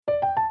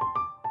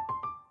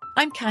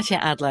I'm Katya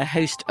Adler,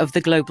 host of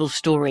The Global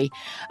Story.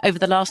 Over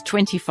the last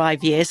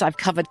 25 years, I've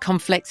covered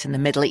conflicts in the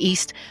Middle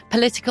East,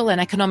 political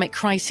and economic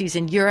crises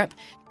in Europe,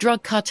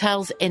 drug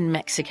cartels in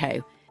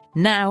Mexico.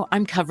 Now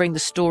I'm covering the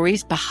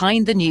stories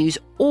behind the news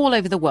all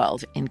over the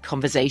world in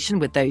conversation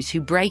with those who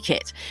break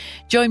it.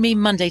 Join me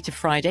Monday to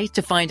Friday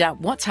to find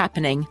out what's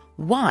happening,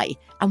 why,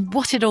 and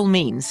what it all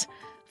means.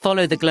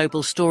 Follow The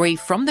Global Story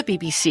from the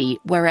BBC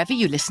wherever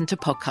you listen to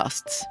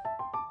podcasts.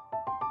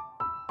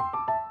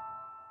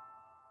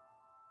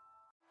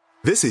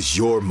 This is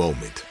your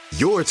moment,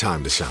 your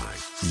time to shine,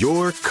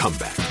 your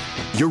comeback.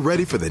 You're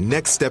ready for the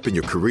next step in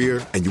your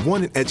career, and you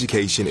want an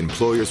education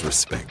employers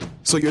respect.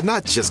 So you're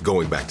not just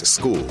going back to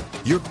school,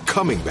 you're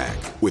coming back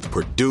with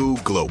Purdue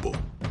Global.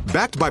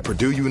 Backed by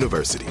Purdue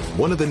University,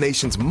 one of the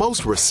nation's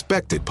most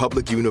respected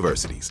public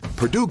universities,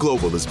 Purdue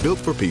Global is built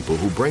for people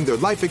who bring their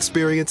life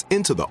experience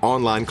into the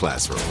online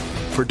classroom.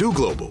 Purdue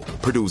Global,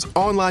 Purdue's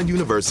online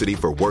university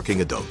for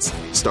working adults.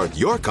 Start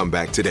your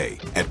comeback today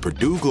at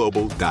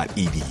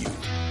purdueglobal.edu.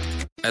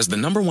 As the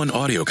 #1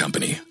 audio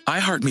company,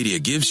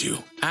 iHeartMedia gives you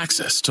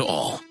access to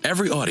all.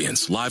 Every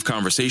audience, live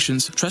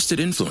conversations, trusted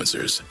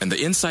influencers, and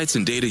the insights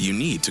and data you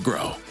need to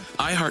grow.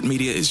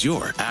 iHeartMedia is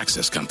your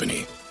access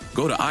company.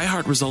 Go to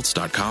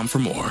iHeartResults.com for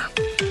more.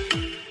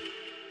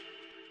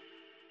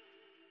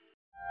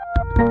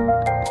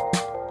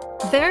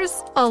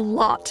 There's a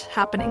lot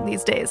happening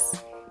these days,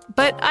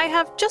 but I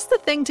have just the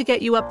thing to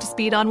get you up to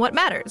speed on what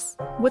matters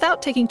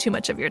without taking too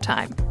much of your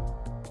time.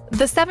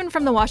 The 7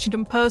 from the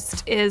Washington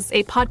Post is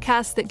a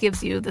podcast that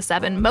gives you the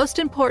 7 most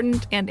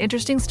important and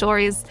interesting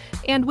stories,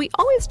 and we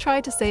always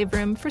try to save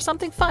room for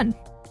something fun.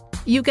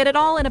 You get it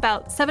all in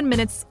about 7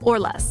 minutes or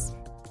less.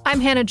 I'm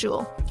Hannah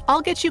Jewell.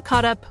 I'll get you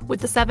caught up with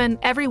the 7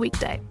 every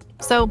weekday.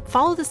 So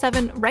follow the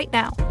 7 right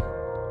now.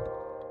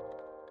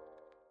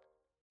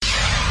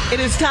 It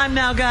is time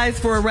now, guys,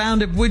 for a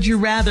round of Would You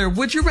Rather.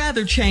 Would you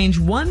rather change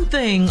one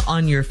thing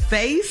on your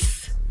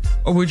face,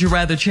 or would you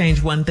rather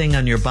change one thing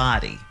on your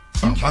body?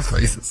 Oh, my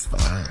face is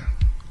fine.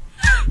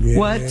 Yeah.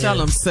 What? Tell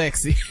them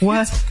sexy.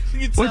 What?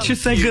 What you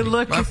say? Good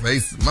looking. My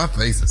face is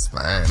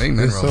fine. Ain't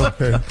nothing wrong.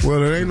 Okay. Well,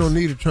 there ain't no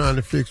need of trying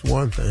to fix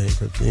one thing,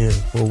 because then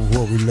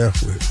what we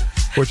left with.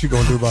 What you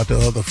gonna do about the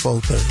other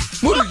 4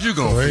 things? What did you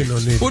gonna fix? No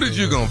need what did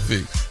you gonna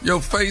fix? Your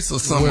face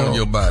or something on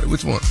your body?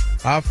 Which one?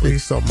 I'll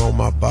fix something on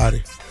my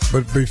body.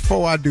 But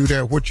before I do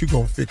that, what you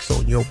gonna fix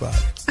on your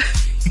body?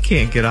 You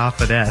can't get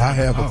off of that. I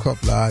have a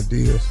couple of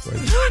ideas for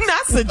you.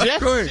 Not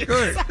suggestions.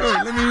 Go ahead.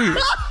 Let me hear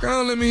it. Go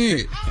on, let me hear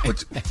it.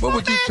 What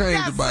would you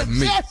change about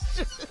me?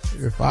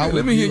 If I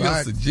let me hear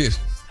your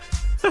suggestion.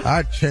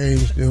 I'd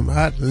change them.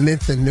 I'd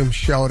lengthen them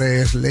short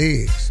ass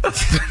legs. I'd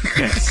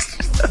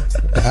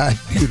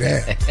do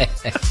that.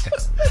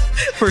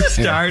 For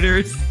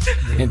starters.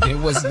 And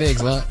then what's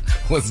next, huh?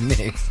 What's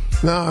next?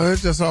 No,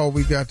 that's just all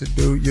we got to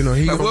do. You know,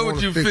 what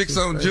would you fix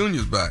on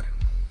Junior's body?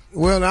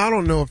 Well, I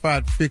don't know if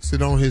I'd fix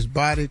it on his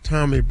body,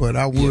 Tommy, but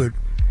I would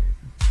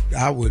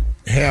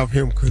have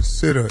him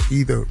consider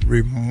either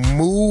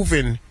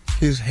removing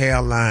his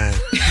hairline.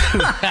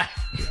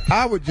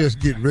 I would just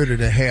get rid of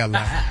the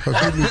hairline,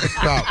 because we need to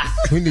stop.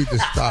 We need to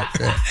stop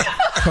that,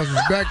 because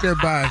it's back there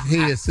by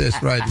his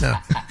headsets right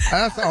now.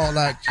 That's all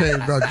I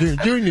changed about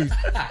Junior.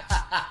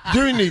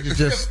 Junior needs to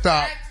just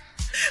stop.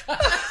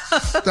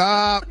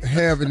 Stop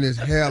having this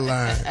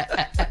hairline.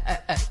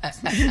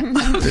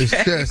 It's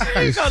just.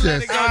 He's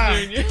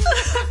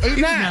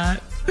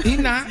not.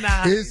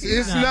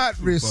 It's not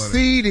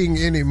receding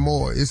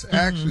anymore. It's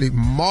actually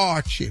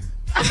marching.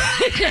 All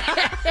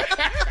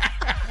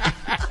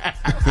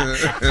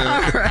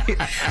right.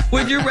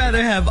 Would you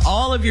rather have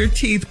all of your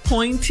teeth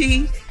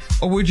pointy,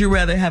 or would you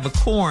rather have a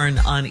corn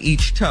on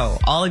each toe?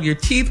 All of your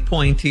teeth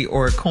pointy,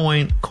 or a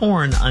corn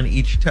on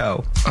each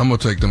toe? I'm gonna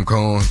take them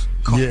corns.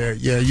 Yeah,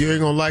 you ain't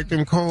gonna like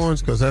them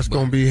corns, because that's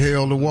gonna be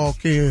hell to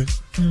walk in.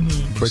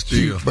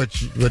 Mm-hmm.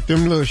 But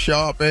them little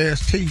sharp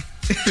ass teeth.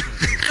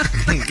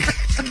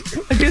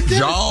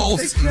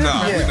 Jaws?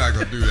 No, we're not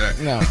gonna do that.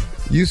 No.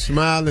 You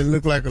smile and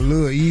look like a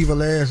little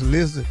evil ass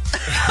lizard.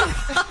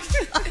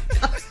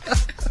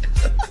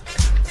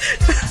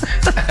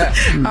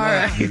 All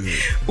right.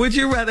 Would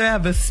you rather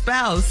have a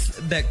spouse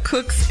that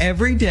cooks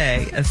every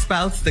day,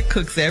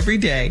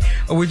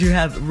 or would you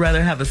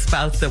rather have a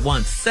spouse that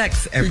wants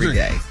sex every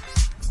day?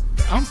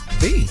 I'm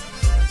B.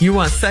 You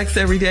want sex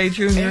every day,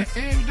 Junior?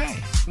 Every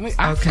day.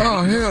 Okay.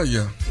 Oh, hell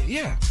yeah.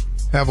 Yeah.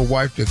 Have a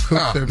wife that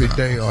cooks every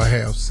day, or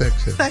have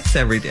sex every day? Sex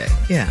every day,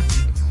 yeah.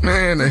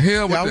 Man, the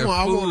hell with that food.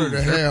 I want her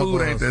to have.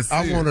 Food ain't that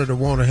I want her to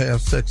want to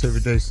have sex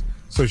every day,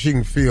 so she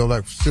can feel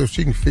what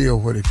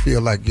it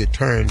feel like get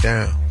turned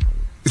down.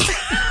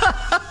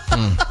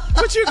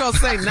 What you gonna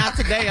say? Not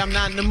today. I'm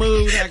not in the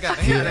mood. I got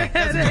a headache.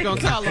 That's what you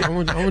gonna tell her. I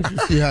want you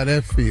to see how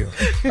that feels.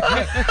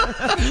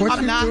 What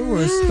I'm not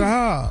doing?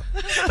 Stop.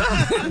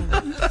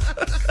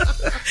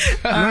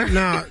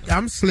 Now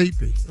I'm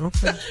sleepy.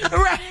 Okay.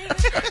 Right.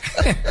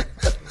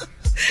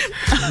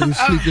 You were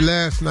sleepy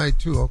last night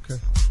too. Okay.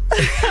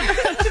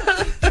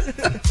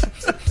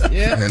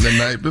 Yeah. And the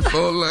night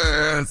before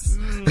last.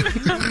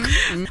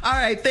 All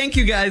right. Thank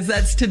you, guys.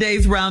 That's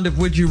today's round of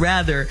Would You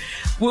Rather.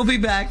 We'll be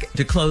back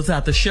to close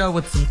out the show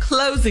with some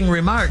closing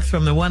remarks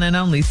from the one and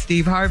only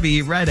Steve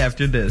Harvey right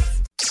after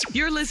this.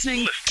 You're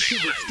listening to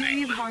the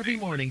Steve Harvey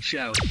Morning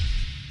Show.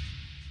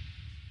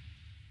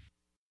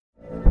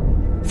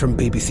 From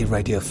BBC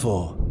Radio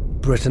 4,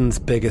 Britain's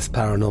biggest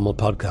paranormal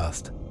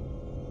podcast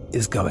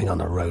is going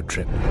on a road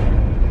trip.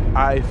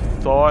 I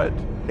thought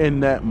in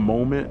that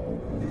moment,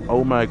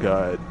 oh my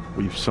God,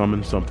 we've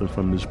summoned something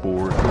from this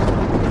board.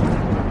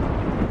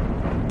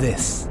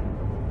 This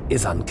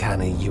is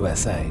Uncanny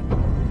USA.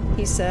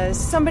 He says,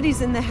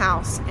 somebody's in the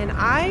house, and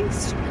I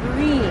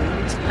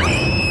screamed.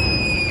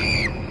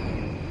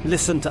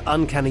 Listen to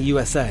Uncanny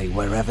USA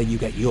wherever you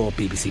get your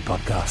BBC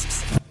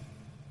podcasts,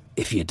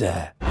 if you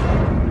dare.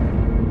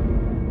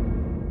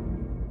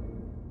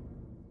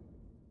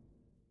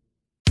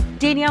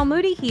 Danielle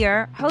Moody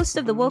here, host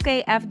of the Woke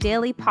AF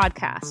Daily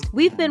podcast.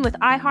 We've been with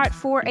iHeart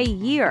for a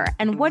year,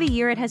 and what a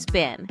year it has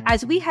been.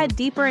 As we head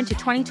deeper into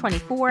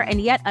 2024 and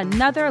yet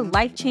another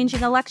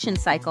life-changing election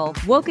cycle,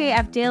 Woke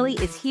AF Daily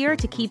is here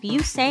to keep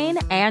you sane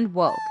and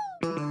woke.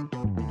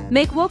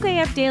 Make Woke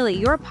AF Daily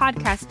your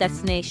podcast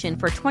destination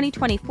for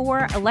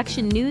 2024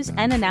 election news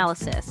and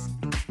analysis.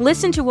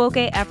 Listen to Woke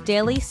AF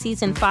Daily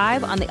Season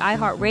 5 on the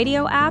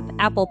iHeartRadio app,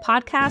 Apple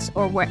Podcasts,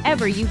 or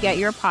wherever you get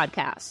your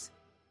podcasts.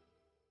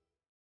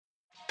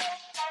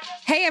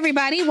 Hey,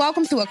 everybody.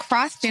 Welcome to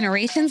Across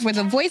Generations, where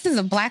the voices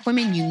of Black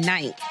women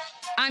unite.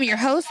 I'm your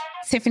host,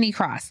 Tiffany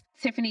Cross.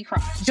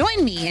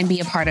 Join me and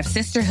be a part of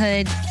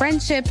sisterhood,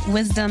 friendship,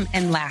 wisdom,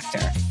 and laughter.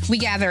 We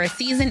gather a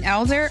seasoned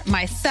elder,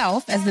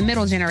 myself as the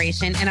middle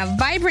generation, and a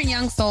vibrant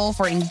young soul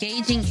for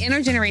engaging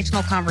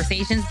intergenerational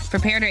conversations.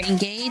 Prepare to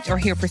engage or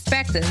hear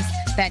perspectives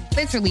that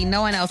literally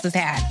no one else has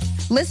had.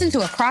 Listen to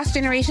Across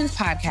Generations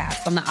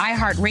podcast on the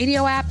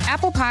iHeartRadio app,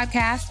 Apple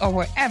Podcasts, or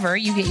wherever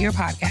you get your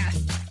podcasts.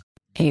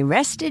 A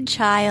rested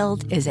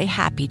child is a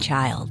happy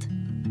child.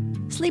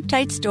 Sleep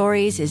Tight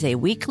Stories is a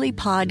weekly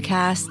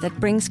podcast that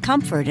brings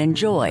comfort and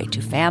joy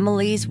to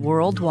families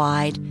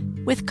worldwide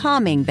with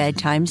calming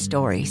bedtime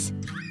stories.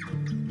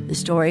 The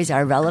stories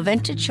are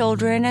relevant to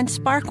children and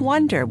spark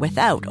wonder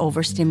without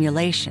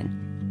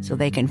overstimulation, so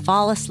they can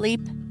fall asleep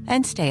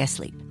and stay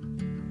asleep.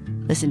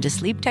 Listen to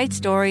Sleep Tight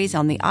Stories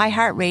on the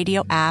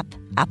iHeartRadio app,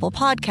 Apple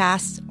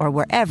Podcasts, or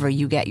wherever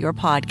you get your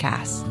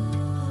podcasts.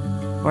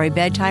 For a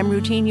bedtime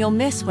routine you'll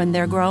miss when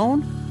they're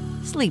grown,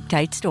 Sleep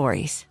Tight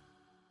Stories.